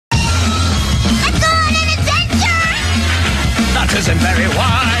isn't very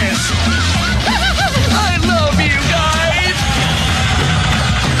wise. I love you guys.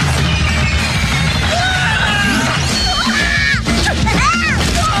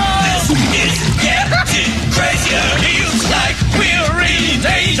 This is getting crazier. Feels like we're in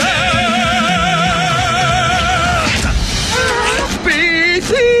danger.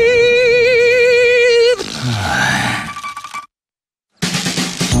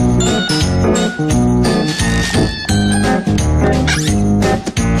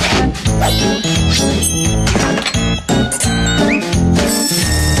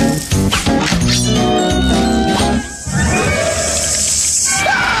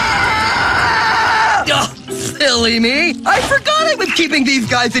 Silly me! I forgot I was keeping these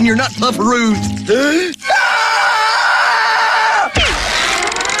guys in your nut pufferoos.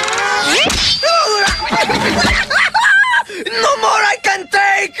 No more I can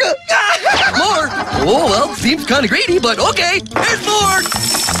take! More? Oh, well, seems kind of greedy, but okay. Here's more!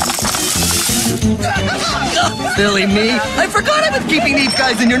 Silly me. I forgot I was keeping these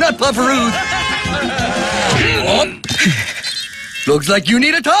guys in your nut pufferoos. Oh. Looks like you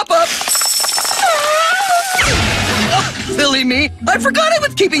need a top-up. Silly me. I forgot I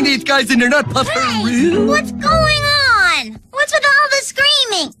was keeping these guys in their nut pufferoos. Hey, what's going on? What's with all the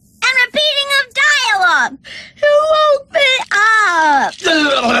screaming and repeating of dialogue? Who woke me up?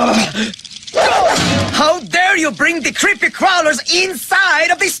 How dare you bring the creepy crawlers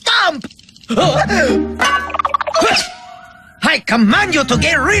inside of the stump! I command you to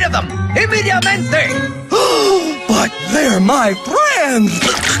get rid of them immediately! But they're my friends!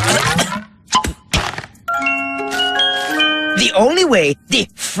 The only way the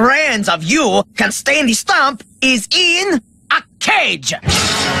friends of you can stay in the stump is in a cage! A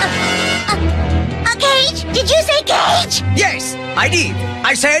cage? Did you say cage? Yes, I did.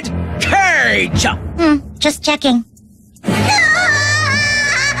 I said cage! Just checking.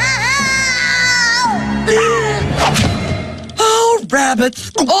 Oh,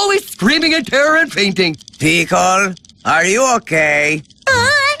 rabbits! Always screaming in terror and fainting. Pickle, are you okay?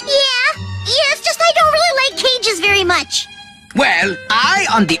 Yeah. It's just I don't really like cages very much. Well, I,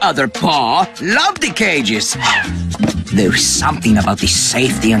 on the other paw, love the cages. There's something about the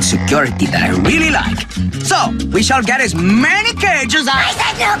safety and security that I really like. So, we shall get as many cages as... I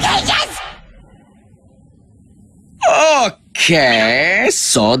said no cages! Okay,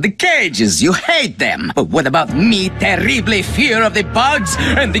 so the cages, you hate them. But what about me, terribly fear of the bugs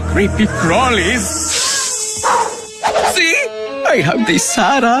and the creepy crawlies? See? I have the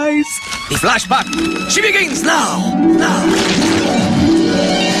sad eyes. The flashback, she begins now.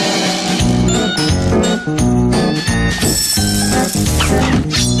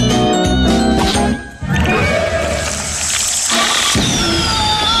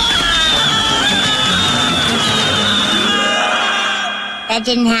 That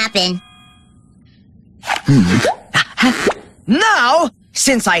didn't happen. Now,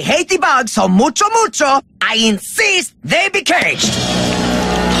 since I hate the bugs so mucho, I insist they be caged.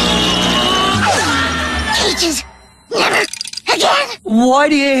 Cages! Never again! Why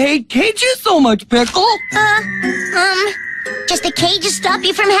do you hate cages so much, Pickle? Just the cages stop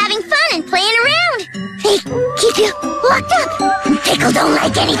you from having fun and playing around. They keep you locked up. Pickle don't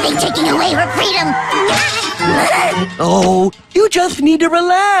like anything taking away her freedom. Oh, you just need to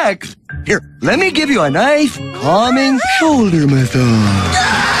relax. Here, let me give you a nice, calming shoulder massage.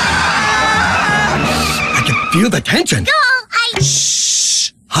 I can feel the tension. No,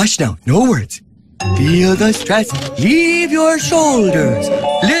 Shh! Hush now, no words. Feel the stress leave your shoulders.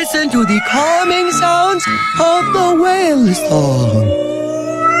 Listen to the calming sounds of the whale song.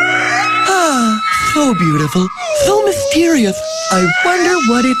 Ah, so beautiful, so mysterious. I wonder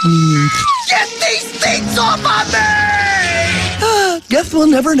what it means. Get these things off of me! Guess we'll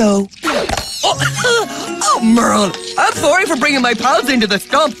never know. Oh, Merle, I'm sorry for bringing my pals into the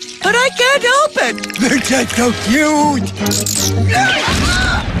stump, but I can't help it. They're just so cute.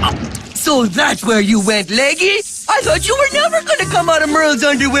 So that's where you went, Leggy? I thought you were never going to come out of Merle's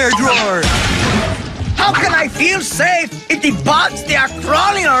underwear drawer. How can I feel safe if the bugs, they are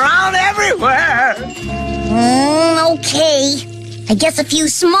crawling around everywhere? Okay. I guess a few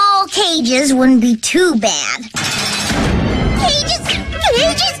small cages wouldn't be too bad. Cages!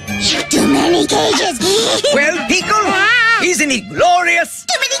 Too many cages! Well, Pickle, isn't it glorious?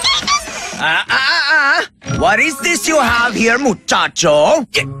 Too many cages! What is this you have here, muchacho?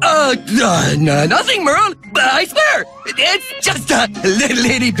 Nothing, Merle. I swear. It's just a little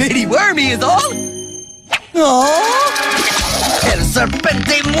itty-bitty wormy is all. Aww. El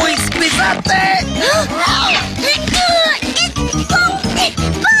serpente muy pisate. It's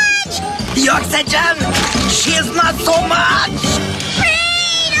Fudge! The oxygen, she is not so much.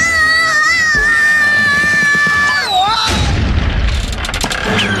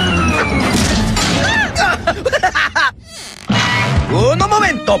 Uno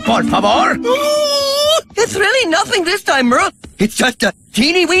momento, por favor. It's really nothing this time, Merle. It's just a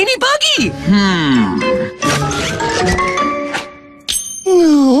teeny-weeny buggy.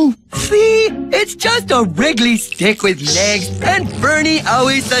 Oh, see? It's just a wriggly stick with legs and ferny,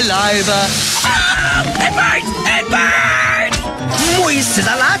 owy saliva. It burns! It burns! Muy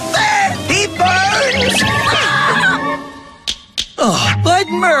salate! It burns! Oh, but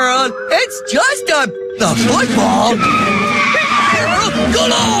Merle, it's just a football. Merle, go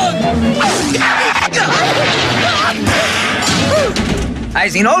on!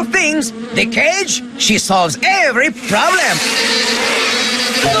 As in all things, the cage, she solves every problem.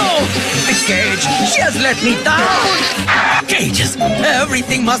 No, the cage, she has let me down. Cages,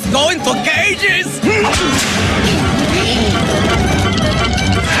 everything must go into cages.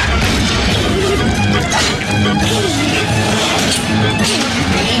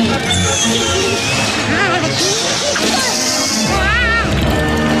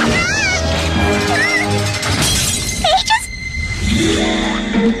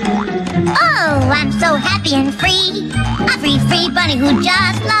 Oh, I'm so happy and free. A free bunny who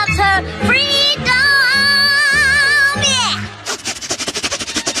just loves her freedom. Yeah!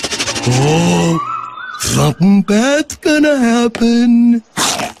 Oh, something bad's gonna happen.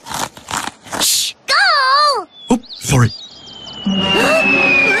 Shh! Go! Oh, sorry.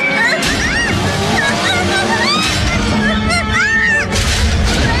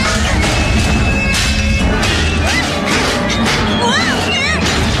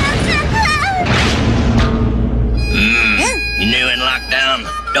 New in lockdown?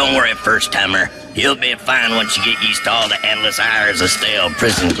 Don't worry, first-timer. You'll be fine once you get used to all the endless hours of stale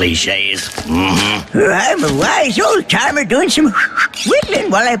prison cliches. I'm a wise old-timer doing some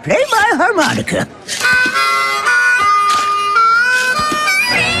whittling while I play my harmonica.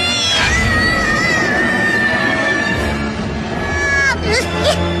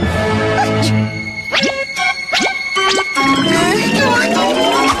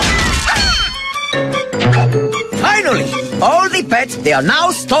 Finally, all the pets, they are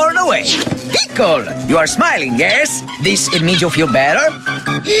now stored away. Pickle, you are smiling, yes? This, it means you feel better?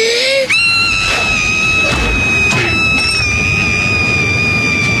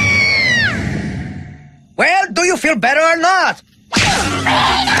 Well, do you feel better or not?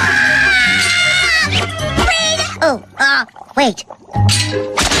 Oh, wait.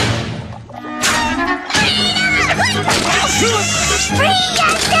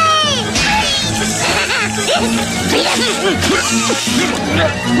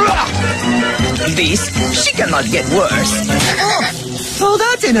 This, she cannot get worse. Oh,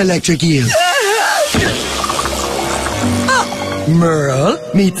 that's an electric eel. Merle,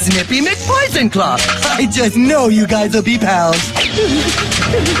 meet Snippy McPoisonclaw. I just know you guys will be pals. I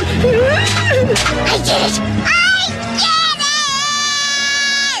did it!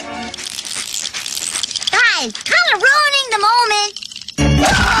 Guys, kind of ruining the moment.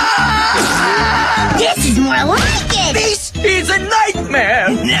 This is more like it. This is a nightmare.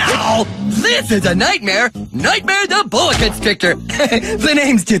 Now, this is a nightmare. Nightmare the boa constrictor. The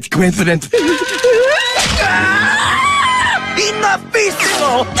name's just coincidence.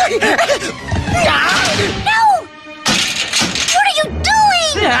 Inafissimo! No! What are you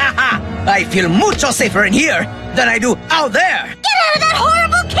doing? I feel mucho safer in here than I do out there. Get out of that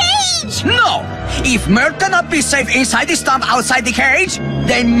horrible cage! No! If Merle cannot be safe inside the stump outside the cage,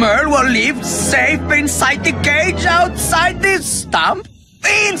 then Merle will live safe inside the cage outside the stump?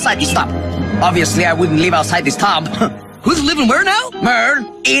 Inside the stump. Obviously, I wouldn't live outside the stump. Who's living where now?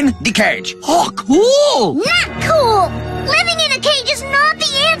 Merle in the cage. Oh, cool. Not cool! Living in a cage is not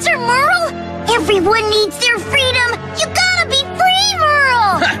the answer, Merle! Everyone needs their freedom! You gotta be free,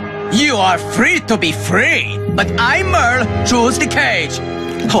 Merle! You are free to be free, but I, Merle, choose the cage.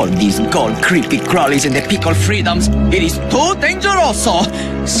 All these gold creepy crawlies and the pickle freedoms, it is too dangeroso.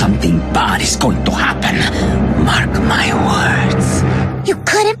 Something bad is going to happen. Mark my words. You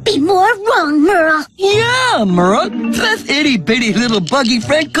couldn't be more wrong, Merle. Yeah, Merle. This itty-bitty little buggy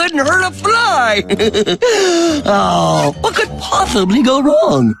friend couldn't hurt a fly. Oh, what could possibly go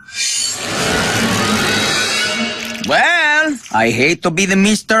wrong? Well, I hate to be the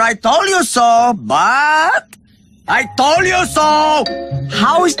Mr. I told you so, but I told you so.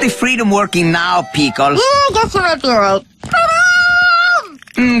 How is the freedom working now, Pickle? Guess you might be right.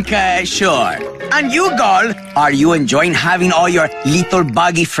 Okay, sure. And you, Gull, are you enjoying having all your little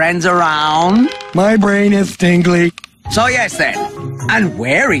buggy friends around? My brain is tingly. So yes then. And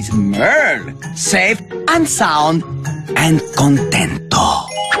where is Merle? Safe and sound and contento.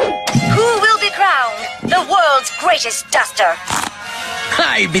 Who will be crowned the world's greatest duster?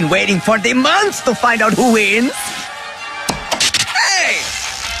 I've been waiting for the months to find out who wins.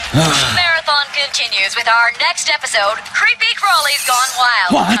 Marathon continues with our next episode, Creepy Crawly's Gone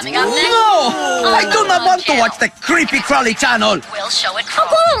Wild. What? Coming up next. No! I do not want to watch the Creepy Crawly channel. We'll show it from.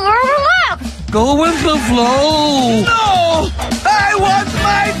 Go with the flow. No! I want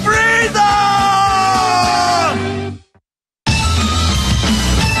my